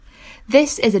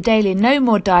This is a daily No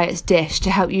More Diets dish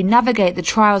to help you navigate the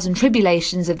trials and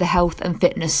tribulations of the health and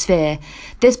fitness sphere.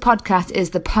 This podcast is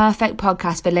the perfect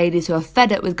podcast for ladies who are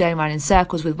fed up with going around in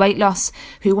circles with weight loss,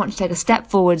 who want to take a step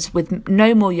forwards with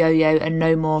no more yo-yo and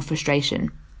no more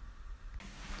frustration.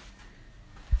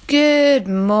 Good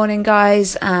morning,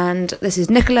 guys, and this is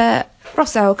Nicola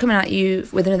Rossell coming at you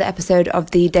with another episode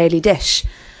of the Daily Dish.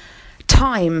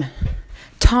 Time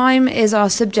is our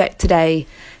subject today.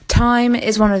 Time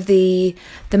is one of the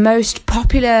most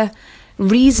popular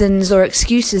reasons or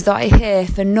excuses that I hear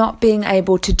for not being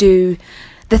able to do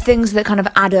the things that kind of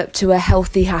add up to a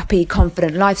healthy, happy,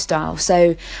 confident lifestyle.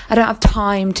 So I don't have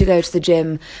time to go to the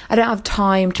gym. I don't have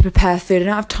time to prepare food. I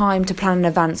don't have time to plan in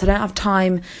advance. I don't have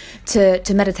time to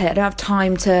meditate. I don't have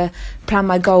time to plan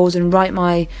my goals and write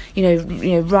my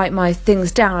write my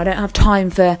things down. I don't have time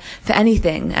for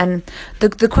anything. And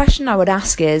the question I would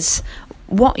ask is,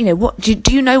 do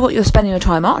you know what you're spending your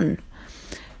time on?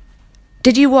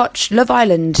 Did you watch Love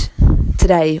Island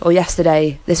today or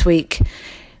yesterday, this week?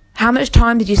 How much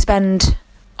time did you spend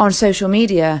on social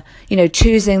media,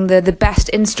 choosing the best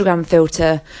Instagram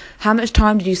filter? How much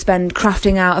time did you spend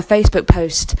crafting out a Facebook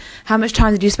post? How much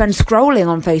time did you spend scrolling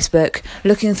on Facebook,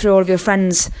 looking through all of your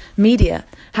friends' media?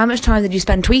 How much time did you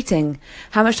spend tweeting?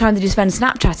 How much time did you spend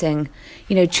Snapchatting?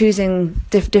 Choosing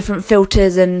different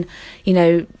filters and,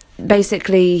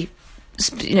 basically,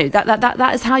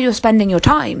 that is how you're spending your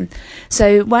time.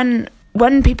 So when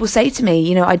people say to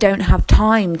me, I don't have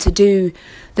time to do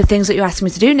the things that you're asking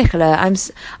me to do, Nicola,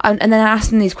 and then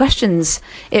asking these questions,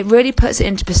 it really puts it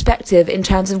into perspective in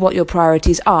terms of what your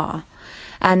priorities are.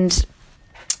 And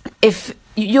if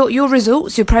your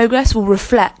results, your progress will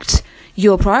reflect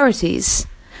your priorities.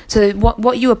 So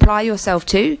what you apply yourself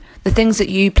to, the things that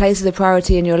you place as a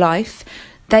priority in your life,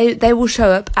 they will show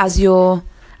up as your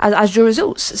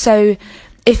results. So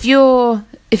if you're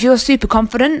super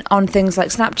confident on things like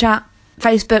Snapchat,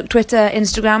 Facebook, Twitter,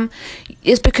 Instagram,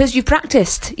 it's because you've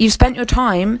practiced. You've spent your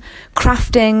time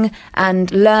crafting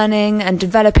and learning and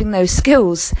developing those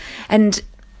skills. And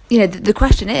the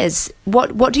question is,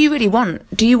 what do you really want?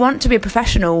 Do you want to be a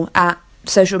professional at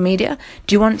social media?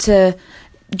 Do you want your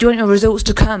results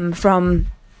to come from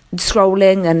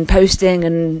scrolling and posting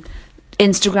and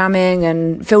Instagramming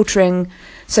and filtering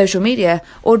social media,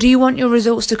 or do you want your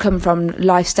results to come from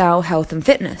lifestyle, health and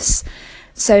fitness?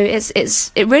 So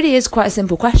it really is quite a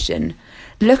simple question.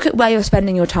 Look at where you're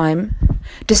spending your time,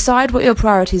 decide what your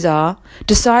priorities are,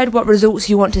 decide what results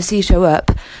you want to see show up,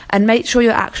 and make sure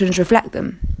your actions reflect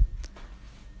them.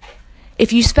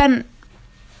 If you spend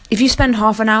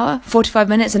half an hour, 45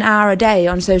 minutes, an hour a day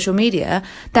on social media,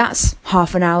 that's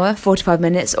half an hour, 45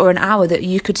 minutes, or an hour that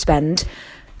you could spend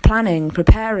planning,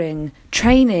 preparing,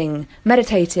 training,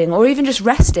 meditating, or even just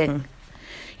resting.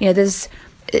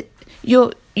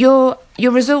 Your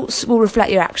results will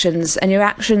reflect your actions, and your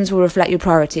actions will reflect your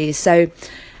priorities. So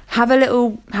have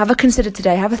a consider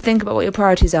today, have a think about what your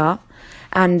priorities are,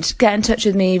 and get in touch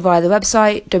with me via the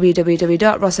website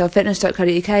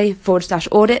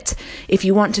www.rossellfitness.co.uk/audit if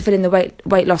you want to fill in the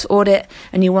weight loss audit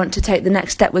and you want to take the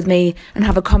next step with me and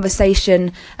have a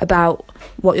conversation about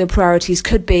what your priorities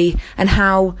could be and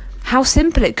how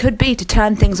simple it could be to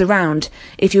turn things around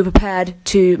if you're prepared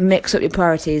to mix up your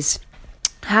priorities.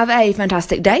 Have a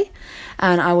fantastic day,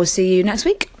 and I will see you next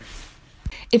week.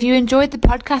 If you enjoyed the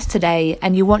podcast today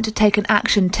and you want to take an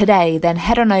action today, then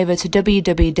head on over to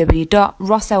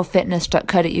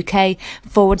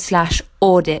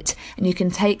www.rossellfitness.co.uk/audit and you can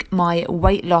take my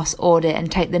weight loss audit and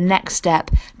take the next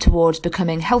step towards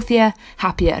becoming healthier,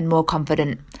 happier and more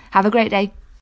confident. Have a great day.